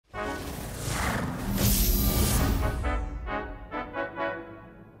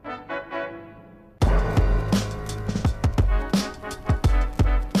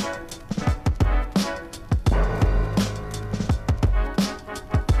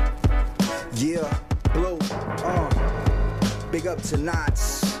Yeah, blue, big up to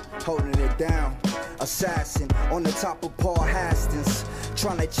Knots, holding it down. Assassin on the top of Paul Hastings,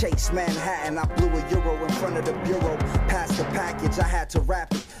 trying to chase Manhattan. I blew a euro in front of the bureau, passed the package, I had to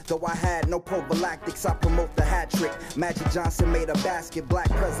wrap it. Though I had no prophylactics, I promote the hat trick. Magic Johnson made a basket, black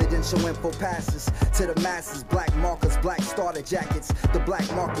presidential info passes to the masses. Black markers, black starter jackets, the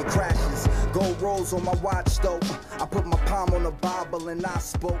black market crashes. Gold rolls on my watch though, I put my palm on the Bible and I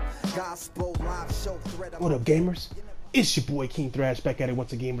spoke gospel live show thread. What up, gamers? It's your boy KingThrash back at it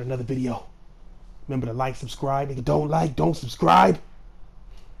once again with another video. Remember to like, subscribe. If you don't like, don't subscribe.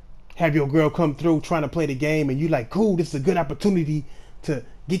 Have your girl come through trying to play the game and you like, cool, this is a good opportunity to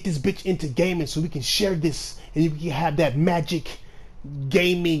get this bitch into gaming so we can share this and you can have that magic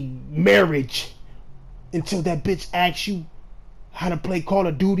gaming marriage until that bitch asks you how to play Call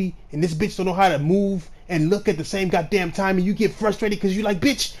of Duty and this bitch don't know how to move and look at the same goddamn time and you get frustrated because you like,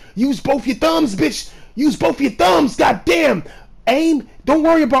 bitch, use both your thumbs, bitch. Use both your thumbs, goddamn. Aim. Don't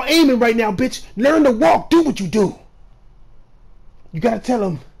worry about aiming right now, bitch. Learn to walk. Do what you do. You gotta tell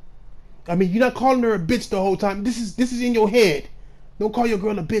them. I mean, you're not calling her a bitch the whole time. This is in your head. Don't call your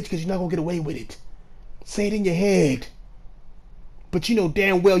girl a bitch because you're not gonna get away with it. Say it in your head. But you know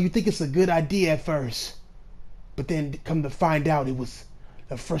damn well you think it's a good idea at first. But then come to find out it was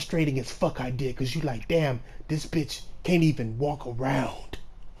a frustrating as fuck idea because you like, damn, this bitch can't even walk around.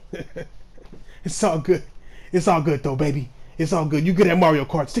 It's all good. It's all good though, baby. It's all good. You good at Mario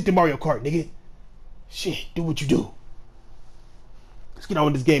Kart. Stick to Mario Kart, nigga. Shit, do what you do. Let's get on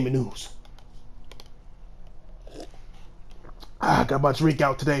with this gaming news. I got my drink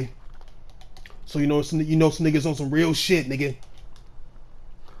out today. So you know some niggas on some real shit, nigga.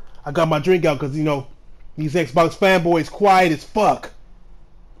 I got my drink out because, you know, these Xbox fanboys quiet as fuck.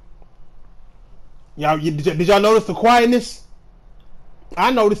 Y'all, did y'all notice the quietness?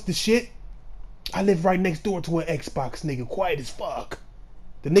 I noticed the shit. I live right next door to an Xbox nigga, quiet as fuck.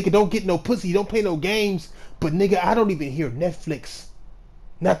 The nigga don't get no pussy, don't play no games, but nigga, I don't even hear Netflix.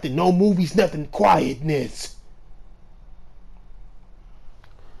 Nothing, no movies, nothing, quietness.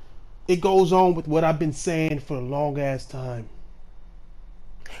 It goes on with what I've been saying for a long ass time.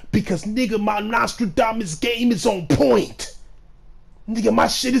 Because nigga, my Nostradamus game is on point. Nigga, my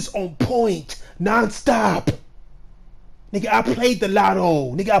shit is on point, non-stop. Nigga, I played the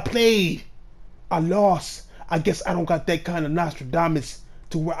lotto. Nigga, I played. I lost. I guess I don't got that kind of Nostradamus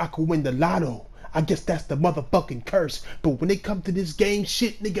to where I could win the lotto. I guess that's the motherfucking curse. But when it comes to this game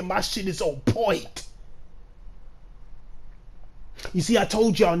shit, nigga, my shit is on point. You see, I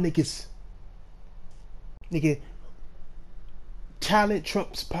told y'all niggas. Nigga, talent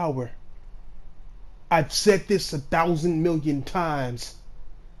trumps power. I've said this 1,000 million times.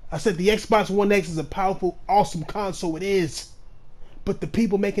 I said the Xbox One X is a powerful, awesome console. It is. But the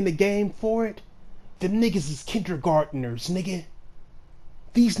people making the game for it, them niggas is kindergartners, nigga.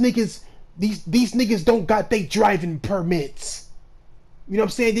 These niggas don't got they driving permits. You know what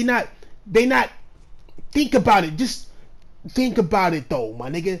I'm saying? They not think about it. Just think about it though,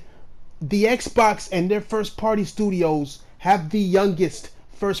 my nigga. The Xbox and their first party studios have the youngest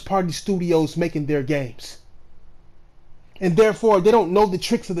first party studios making their games. And therefore they don't know the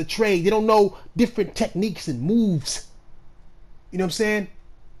tricks of the trade. They don't know different techniques and moves. You know what I'm saying?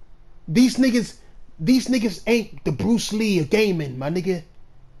 These niggas ain't the Bruce Lee of gaming, my nigga.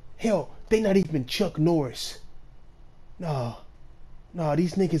 Hell, they not even Chuck Norris. Nah,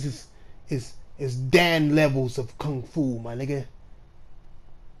 these niggas is Dan levels of Kung Fu, my nigga.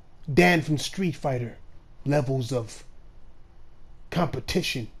 Dan from Street Fighter levels of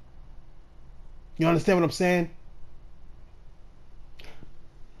competition. You understand what I'm saying?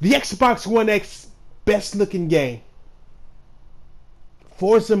 The Xbox One X best looking game.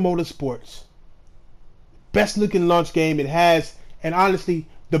 Forza Motorsports. Best looking launch game it has, and honestly,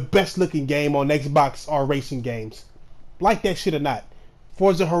 the best looking game on Xbox are racing games. Like that shit or not.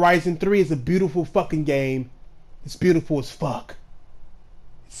 Forza Horizon 3 is a beautiful fucking game. It's beautiful as fuck.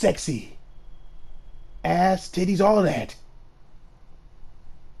 Sexy. Ass, titties, all of that.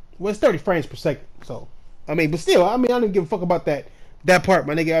 Well, it's 30 frames per second, so I mean, but still, I mean, I don't give a fuck about that part,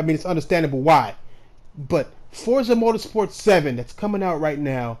 my nigga. I mean, it's understandable why. But Forza Motorsport 7 that's coming out right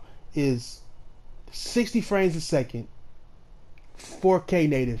now is 60 frames a second, 4K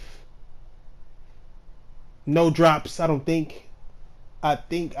native, no drops. I don't think.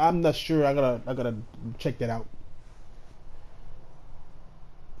 I'm not sure. I gotta check that out.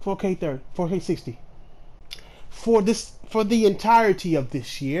 4K 30, 4K 60. For the entirety of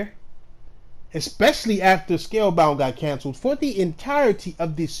this year, especially after Scalebound got canceled, for the entirety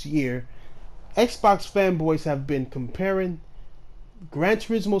of this year, Xbox fanboys have been comparing Gran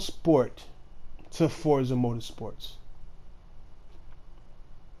Turismo Sport to Forza Motorsports.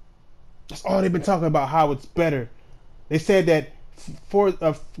 That's all they've been talking about, how it's better. They said that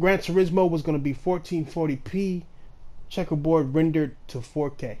Gran Turismo was going to be 1440p checkerboard rendered to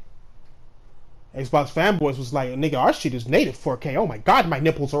 4K. Xbox fanboys was like, nigga, our shit is native 4K. Oh my god, my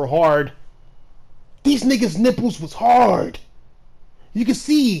nipples are hard. These niggas' nipples was hard. You can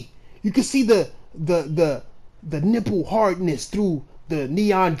see the nipple hardness through the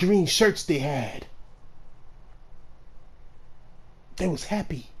neon green shirts they had. They was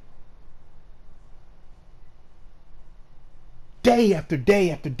happy. Day after day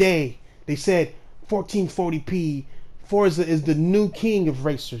after day, they said 1440p. Forza is the new king of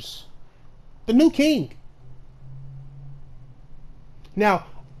racers. The new king. Now,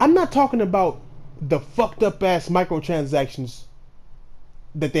 I'm not talking about the fucked up ass microtransactions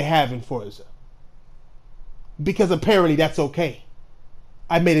that they have in Forza, because apparently that's okay.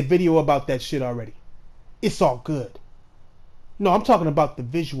 I made a video about that shit already. It's all good. No, I'm talking about the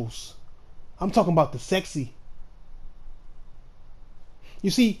visuals. I'm talking about the sexy.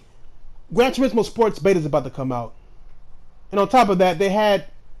 You see, Gran Turismo Sports Beta is about to come out. And on top of that, they had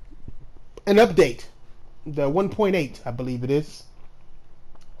an update. The 1.8, I believe it is.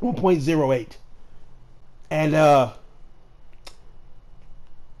 1.08. And,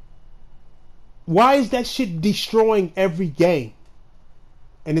 why is that shit destroying every game?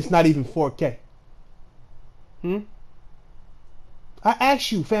 And it's not even 4K. I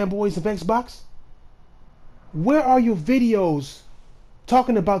ask you, fanboys of Xbox, where are your videos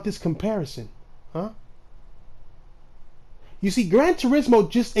talking about this comparison? Huh? You see, Gran Turismo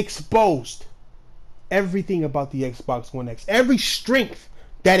just exposed everything about the Xbox One X. Every strength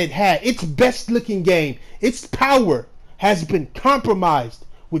that it had. Its best looking game. Its power has been compromised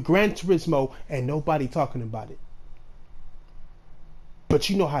with Gran Turismo, and nobody talking about it. But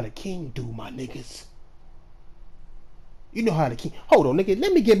you know how the king do, my niggas. You know how the king... Hold on, nigga.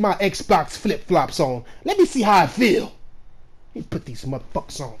 Let me get my Xbox flip-flops on. Let me see how I feel. Let me put these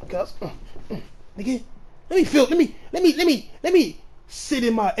motherfuckers on, cuz. Nigga. Let me feel... Let me sit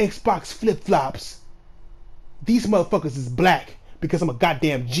in my Xbox flip-flops. These motherfuckers is black because I'm a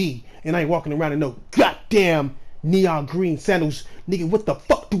goddamn G, and I ain't walking around in no goddamn neon green sandals. Nigga, what the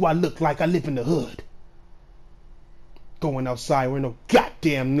fuck do I look like? I live in the hood. Going outside wearing no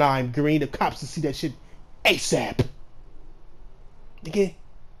goddamn lime green. The cops will see that shit ASAP. Nigga,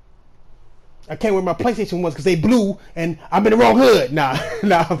 I can't wear my PlayStation ones because they blue and I'm in the wrong hood. Nah,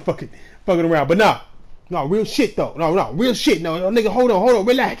 I'm fucking around. But no, real shit though. No, real shit. No, nigga, hold on,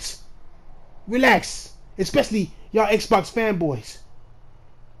 relax. Especially y'all Xbox fanboys.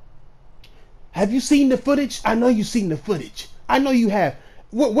 Have you seen the footage? I know you've seen the footage. I know you have.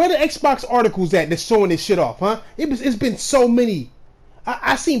 Where the Xbox articles at that's showing this shit off, huh? It's been so many.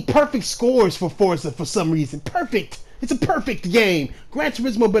 I seen perfect scores for Forza for some reason. Perfect. It's a perfect game. Gran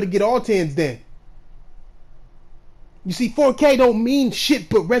Turismo better get all 10s then. You see, 4K don't mean shit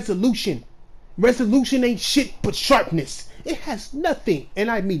but resolution. Resolution ain't shit but sharpness. It has nothing, and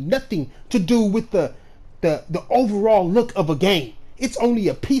I mean nothing, to do with the overall look of a game. It's only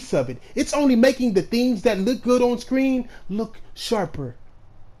a piece of it. It's only making the things that look good on screen look sharper.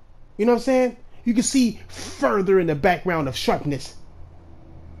 You know what I'm saying? You can see further in the background of sharpness.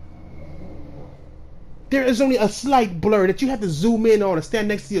 There is only a slight blur that you have to zoom in on and stand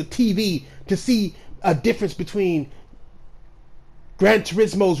next to your TV to see a difference between Gran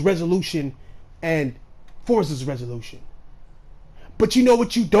Turismo's resolution and Forza's resolution. But you know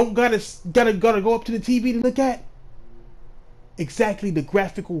what you don't gotta go up to the TV to look at? Exactly the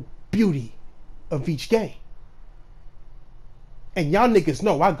graphical beauty of each game. And y'all niggas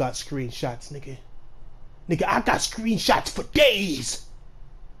know I got screenshots, nigga. Nigga, I got screenshots for days.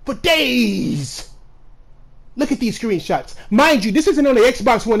 For days. Look at these screenshots. Mind you, this isn't on the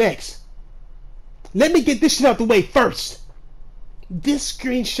Xbox One X. Let me get this shit out the way first. This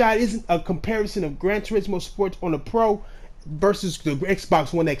screenshot isn't a comparison of Gran Turismo Sport on the Pro versus the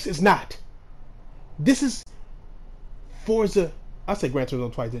Xbox One X. It's not. This is Forza. I said Gran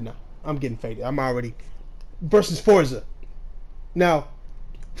Turismo twice, didn't I? I'm getting faded. I'm already... Versus Forza. Now,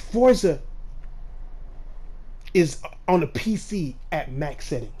 Forza is on a PC at max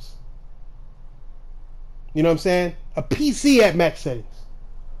settings. You know what I'm saying? A PC at max settings.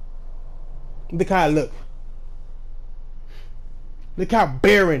 Look how I look. Look how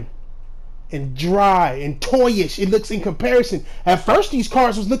barren and dry and toyish it looks in comparison. At first, these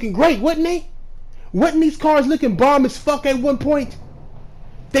cars was looking great, wasn't they? Wasn't these cars looking bomb as fuck at one point?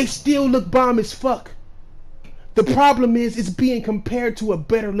 They still look bomb as fuck. The problem is it's being compared to a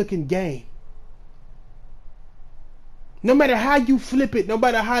better looking game. No matter how you flip it, no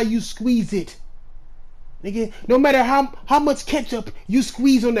matter how you squeeze it, Nigga, no matter how much ketchup you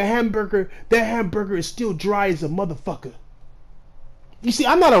squeeze on the hamburger, that hamburger is still dry as a motherfucker. You see,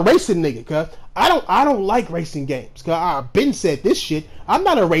 I'm not a racing nigga, cuz I don't like racing games. Cuz I've been said this shit. I'm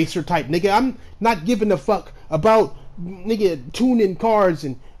not a racer type nigga. I'm not giving a fuck about nigga tuning cars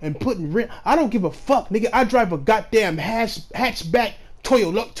and putting I don't give a fuck, nigga. I drive a goddamn hatchback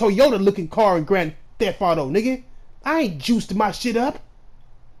Toyota looking car in Grand Theft Auto, nigga. I ain't juiced my shit up.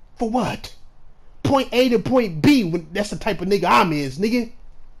 For what? Point A to point B, when that's the type of nigga I'm is, nigga.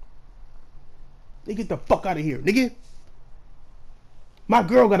 Nigga, get the fuck out of here, nigga. My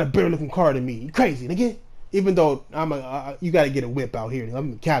girl got a better looking car than me. You crazy, nigga? Even though you gotta get a whip out here.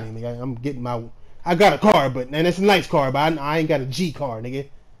 I'm in Cali, nigga. I got a car, and it's a nice car, but I ain't got a G car, nigga.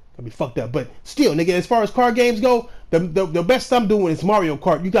 Gonna be fucked up. But still, nigga, as far as car games go, the best I'm doing is Mario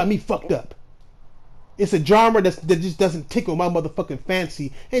Kart. You got me fucked up. It's a genre that just doesn't tickle my motherfucking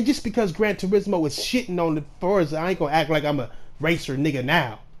fancy. And just because Gran Turismo is shitting on the Forza, I ain't gonna act like I'm a racer nigga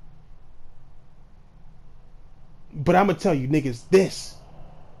now. But I'm gonna tell you niggas this.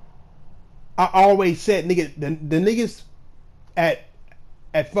 I always said, nigga, the niggas at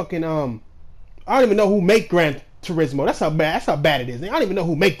fucking I don't even know who make Gran Turismo. That's how bad it is. I don't even know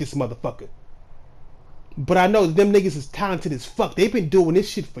who make this motherfucker. But I know them niggas is talented as fuck. They've been doing this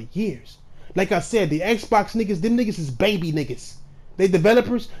shit for years. Like I said, the Xbox niggas, them niggas is baby niggas. They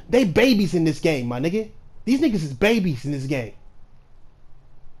developers, they babies in this game, my nigga. These niggas is babies in this game.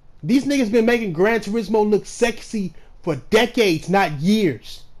 These niggas been making Gran Turismo look sexy for decades, not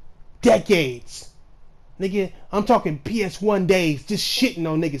years. Decades. Nigga, I'm talking PS1 days, just shitting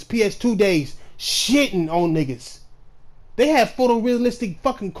on niggas. PS2 days, shitting on niggas. They had photorealistic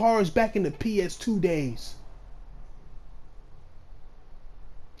fucking cars back in the PS2 days.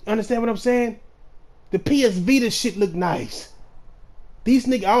 Understand what I'm saying? The PS Vita shit look nice. These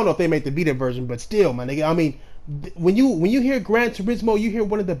niggas, I don't know if they made the Vita version, but still, my nigga, I mean, when you hear Gran Turismo, you hear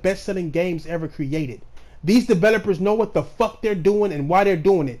one of the best-selling games ever created. These developers know what the fuck they're doing and why they're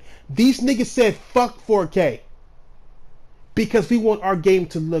doing it. These niggas said fuck 4K because we want our game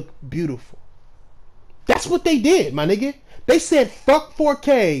to look beautiful. That's what they did, my nigga. They said fuck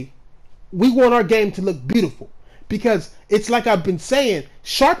 4K. We want our game to look beautiful. Because it's like I've been saying,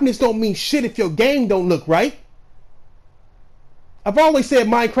 sharpness don't mean shit if your game don't look right. I've always said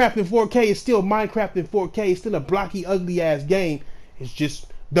Minecraft in 4K is still Minecraft in 4K. It's still a blocky, ugly ass game. It's just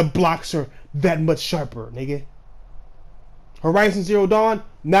the blocks are that much sharper, nigga. Horizon Zero Dawn,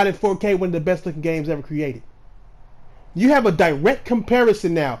 not in 4K, one of the best looking games ever created. You have a direct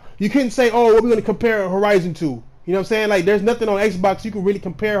comparison now. You couldn't say, oh, what are we going to compare Horizon to? You know what I'm saying? Like, there's nothing on Xbox you can really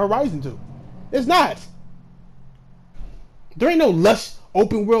compare Horizon to. It's not. There ain't no lush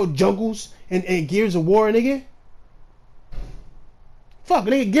open world jungles and Gears of War, nigga. Fuck,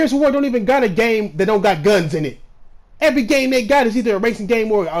 nigga, Gears of War don't even got a game that don't got guns in it. Every game they got is either a racing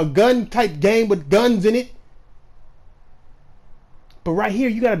game or a gun type game with guns in it. But right here,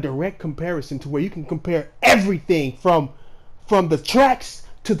 you got a direct comparison to where you can compare everything from the tracks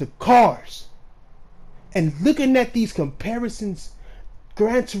to the cars. And looking at these comparisons,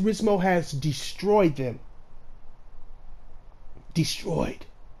 Gran Turismo has destroyed them. Destroyed.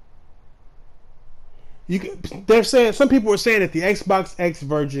 They're saying, some people are saying that the Xbox X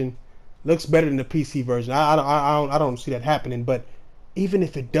version looks better than the PC version. I don't see that happening. But even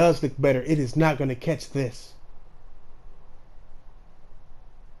if it does look better, it is not going to catch this.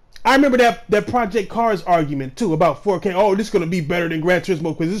 I remember that Project Cars argument too about 4K. Oh, this is going to be better than Gran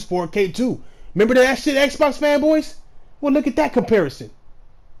Turismo because it's 4K too. Remember that shit, Xbox fanboys? Well, look at that comparison.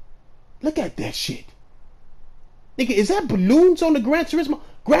 Look at that shit. Nigga, is that balloons on the Gran Turismo?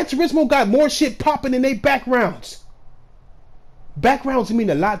 Gran Turismo got more shit popping in their backgrounds. Backgrounds mean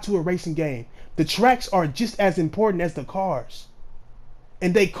a lot to a racing game. The tracks are just as important as the cars.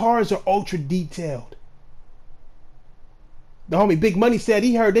 And they cars are ultra detailed. The homie Big Money said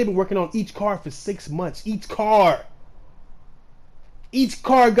he heard they've been working on each car for 6 months. Each car. Each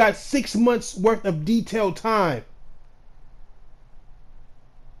car got 6 months worth of detailed time.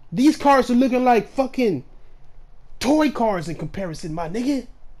 These cars are looking like fucking toy cars in comparison, my nigga.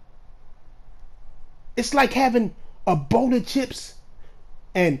 It's like having a bowl of chips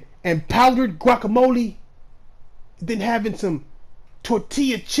and powdered guacamole, then having some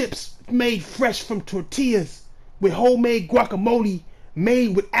tortilla chips made fresh from tortillas with homemade guacamole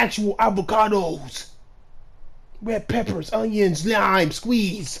made with actual avocados, red peppers, onions, lime.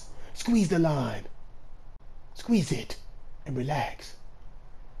 Squeeze the lime, squeeze it and relax.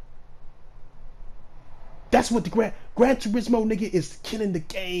 That's what the Gran Turismo nigga is killing the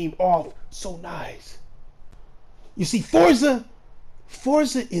game off so nice. You see, Forza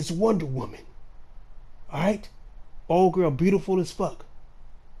is Wonder Woman. Alright? Old girl, beautiful as fuck.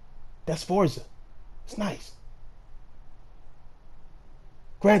 That's Forza. It's nice.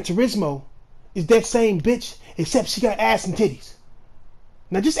 Gran Turismo is that same bitch, except she got ass and titties.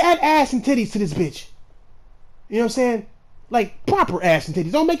 Now just add ass and titties to this bitch. You know what I'm saying? Like proper ass and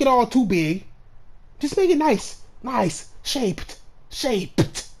titties. Don't make it all too big. Just make it nice. Nice. Shaped.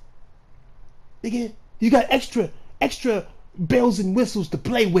 Nigga, you got extra bells and whistles to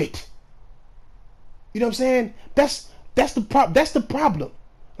play with. You know what I'm saying? That's the problem.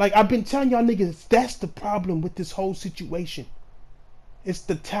 Like I've been telling y'all niggas, that's the problem with this whole situation. It's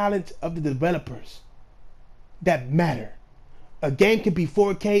the talent of the developers that matter. A game could be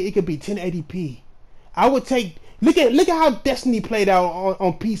 4K, it could be 1080p. I would take look at how Destiny played out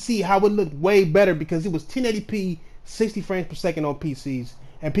on PC, how it looked way better because it was 1080p, 60 frames per second on PCs,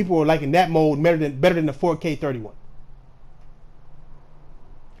 and people were liking that mode better than the 4K 31.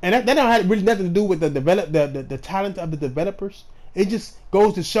 And that don't have really nothing to do with the talent of the developers. It just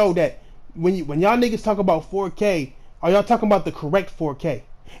goes to show that when y'all niggas talk about 4K, are y'all talking about the correct 4K?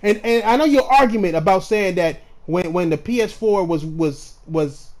 And I know your argument about saying that when the PS4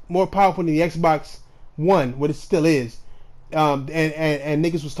 was more powerful than the Xbox One, what it still is, and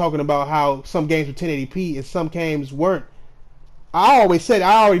niggas was talking about how some games were 1080p and some games weren't. I always said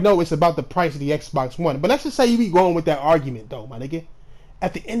I already know it's about the price of the Xbox One, but let's just say you be going with that argument though, my nigga.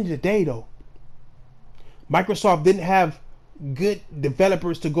 At the end of the day though, Microsoft didn't have good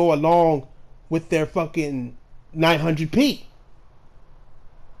developers to go along with their fucking 900p.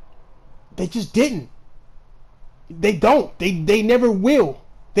 They just didn't. They don't. They never will.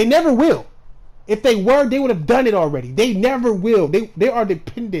 They never will. If they were, they would have done it already. They never will. They are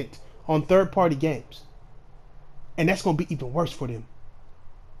dependent on third-party games. And that's going to be even worse for them.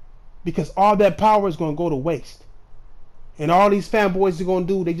 Because all that power is going to go to waste. And all these fanboys are going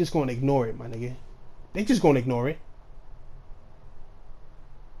to do, they just going to ignore it, my nigga. They just going to ignore it.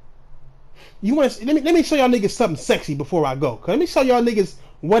 You want to let me show y'all niggas something sexy before I go. Let me show y'all niggas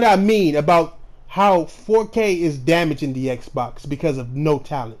what I mean about how 4K is damaging the Xbox because of no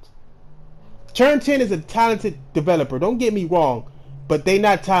talent. Turn 10 is a talented developer. Don't get me wrong, but they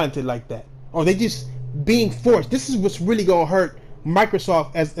not talented like that. Or they just being forced. This is what's really gonna hurt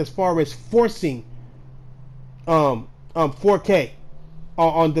Microsoft as far as forcing 4K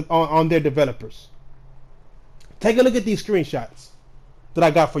on their developers. Take a look at these screenshots that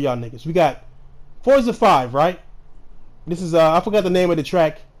I got for y'all niggas. We got Forza 5, right? This is I forgot the name of the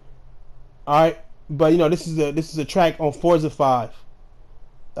track. All right, but you know this is a track on Forza 5,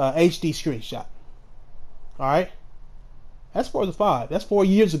 HD screenshot. All right, that's Forza 5. That's 4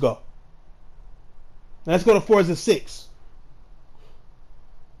 years ago. Now let's go to Forza 6.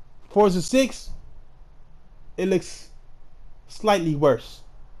 Forza 6, it looks slightly worse.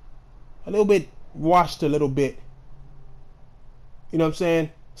 A little bit washed, a little bit. You know what I'm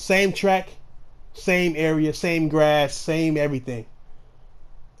saying? Same track, same area, same grass, same everything.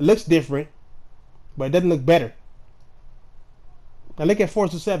 It looks different, but it doesn't look better. Now look at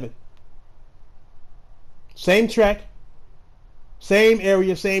Forza 7. Same track, same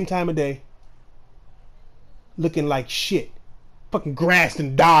area, same time of day. Looking like shit. Fucking grassed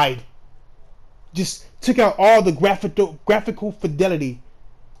and died. Just took out all the graphical fidelity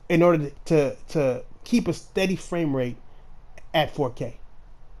in order to keep a steady frame rate at 4K.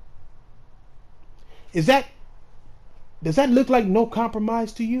 Does that look like no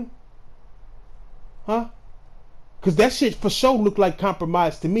compromise to you? Huh? Because that shit for sure looked like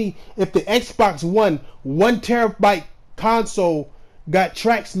compromise to me. If the Xbox One 1 terabyte console got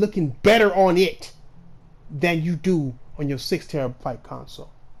tracks looking better on it than you do on your 6 terabyte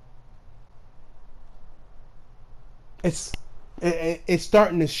console. It's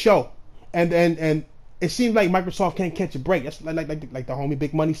starting to show. And it seems like Microsoft can't catch a break. That's like the homie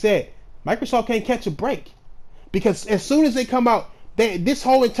Big Money said. Microsoft can't catch a break. Because as soon as they come out, this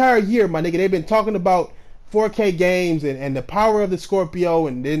whole entire year, my nigga, they've been talking about 4K games and the power of the Scorpio,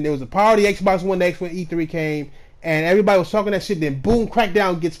 and then there was the power of the Xbox One X when E3 came, and everybody was talking that shit, then boom,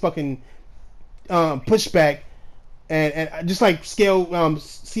 Crackdown gets fucking pushed back, and just like State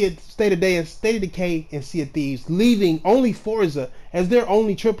of Decay and Sea of Thieves, leaving only Forza as their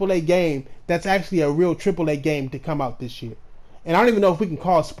only AAA game that's actually a real AAA game to come out this year. And I don't even know if we can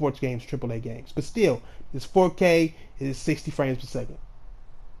call sports games AAA games, but still, it's 4K, it's 60 frames per second.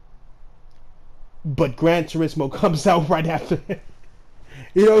 But Gran Turismo comes out right after.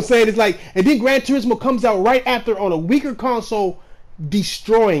 You know what I'm saying? It's like, and then Gran Turismo comes out right after on a weaker console,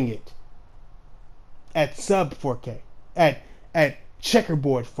 destroying it at sub 4K, at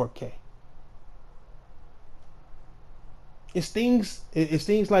checkerboard 4K. It's things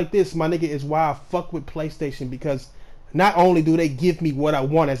like this, my nigga, is why I fuck with PlayStation, because not only do they give me what I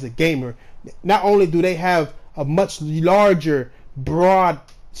want as a gamer, not only do they have a much larger, broad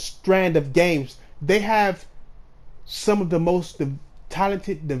strand of games, they have some of the most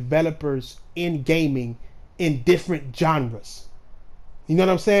talented developers in gaming in different genres. You know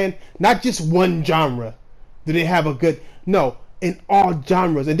what I'm saying? Not just one genre. Do they have a good... No, in all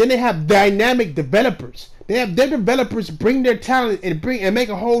genres. And then they have dynamic developers. They have their developers bring their talent and make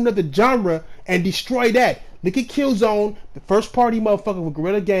a whole nother genre and destroy that. Look at Killzone, the first party motherfucker with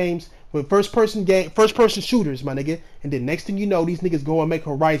Guerrilla Games, with first person shooters, my nigga. And then next thing you know, these niggas go and make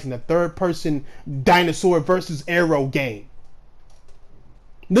Horizon, a third person dinosaur versus arrow game.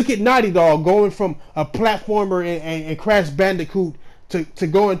 Look at Naughty Dog going from a platformer and Crash Bandicoot to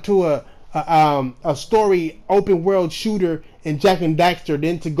go into a story open world shooter in Jak and Daxter,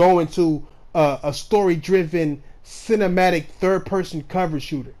 then to go into a story driven cinematic third person cover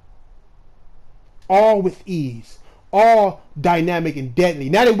shooter. All with ease, all dynamic and deadly.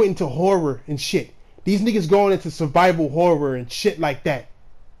 Now they went into horror and shit. These niggas going into survival horror and shit like that.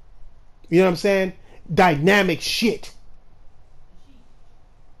 You know what I'm saying? Dynamic shit.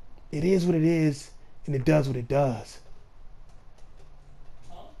 It is what it is, and it does what it does.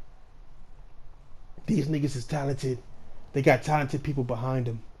 These niggas is talented. They got talented people behind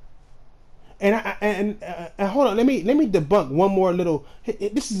them. And hold on, let me debunk one more little.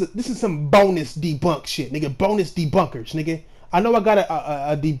 This is some bonus debunk shit, nigga. Bonus debunkers, nigga. I know I got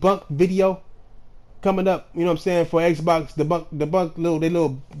a debunk video coming up. You know what I'm saying, for Xbox debunk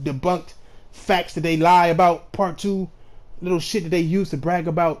little debunked facts that they lie about. Part 2, little shit that they use to brag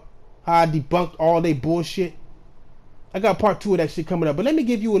about how I debunked all they bullshit. I got part 2 of that shit coming up, but let me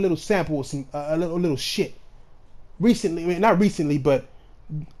give you a little sample of some a little shit. Recently, I mean, not recently, but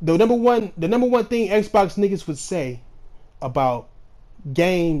the number one thing Xbox niggas would say about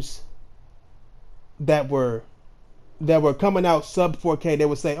games that were coming out sub 4K, they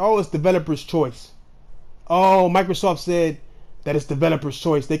would say, "Oh, it's developers' choice. Oh, Microsoft said that it's developers'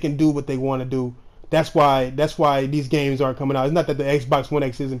 choice. They can do what they want to do. That's why these games aren't coming out." It's not that the Xbox One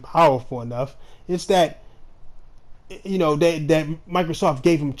X isn't powerful enough. It's that, you know, that Microsoft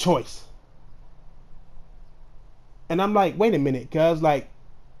gave them choice. And I'm like, wait a minute, cuz, like,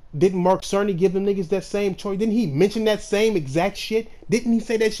 didn't Mark Cerny give them niggas that same choice? Didn't he mention that same exact shit? Didn't he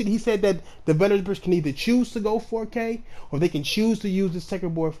say that shit? He said that developers can either choose to go 4K, or they can choose to use this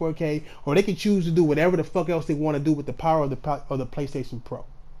checkerboard 4K, or they can choose to do whatever the fuck else they want to do with the power of the PlayStation Pro.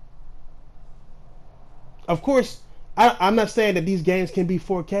 Of course, I'm not saying that these games can be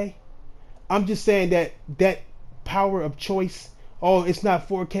 4K. I'm just saying that power of choice. Oh, it's not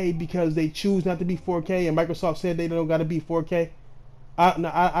 4K because they choose not to be 4K, and Microsoft said they don't got to be 4K. I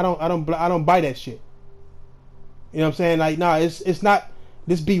don't buy that shit. You know what I'm saying? Like, nah, it's not.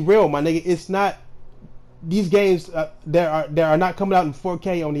 Let's be real, my nigga. It's not. These games that are not coming out in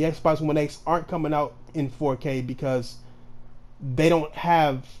 4K on the Xbox One X aren't coming out in 4K because they don't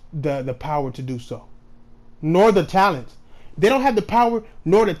have the power to do so, nor the talent. They don't have the power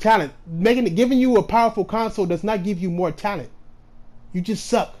nor the talent. Giving you a powerful console does not give you more talent. You just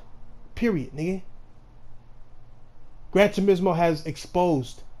suck. Period, nigga. Gran Turismo has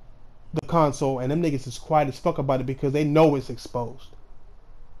exposed the console, and them niggas is quiet as fuck about it because they know it's exposed.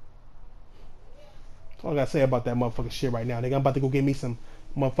 That's all I gotta say about that motherfucking shit right now, nigga. I'm about to go get me some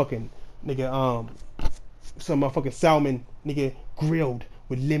motherfucking, nigga, some motherfucking salmon, nigga, grilled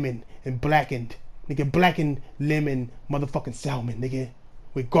with lemon and blackened. Nigga, blackened lemon motherfucking salmon, nigga,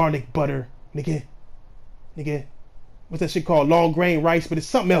 with garlic butter, nigga. What's that shit called? Long grain rice, but it's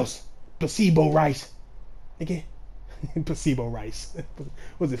something else. Placebo rice, nigga. Placebo rice.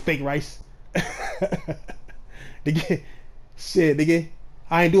 Was it fake rice? Nigga, shit, nigga.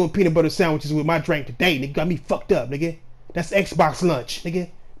 I ain't doing peanut butter sandwiches with my drink today, nigga. Got me fucked up, nigga. That's Xbox lunch, nigga.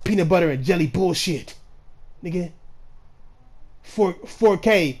 Peanut butter and jelly bullshit, nigga.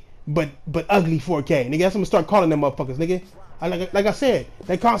 4K. But ugly 4K, nigga. That's what I'm gonna start calling them motherfuckers, nigga. Like I said,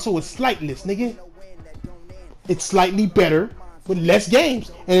 that console is slightless, nigga. It's slightly better with less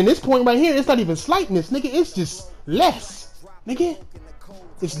games. And in this point right here, it's not even slightness, nigga. It's just less, nigga.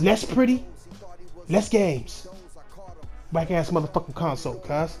 It's less pretty, less games. Whack ass motherfucking console,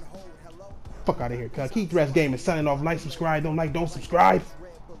 cuz. Fuck out of here, cuz. KingThrash Game is signing off. Like, subscribe. Don't subscribe.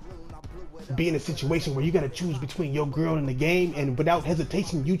 Be in a situation where you gotta choose between your girl and the game, and without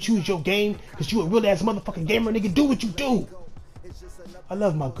hesitation you choose your game because you a real ass motherfucking gamer, nigga. Do what you do. I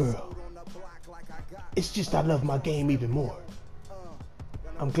love my girl. It's just I love my game even more.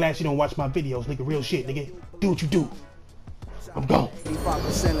 I'm glad you don't watch my videos, nigga. Real shit, nigga. Do what you do. I'm gone.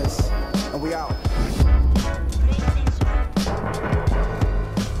 85%ers, and we out.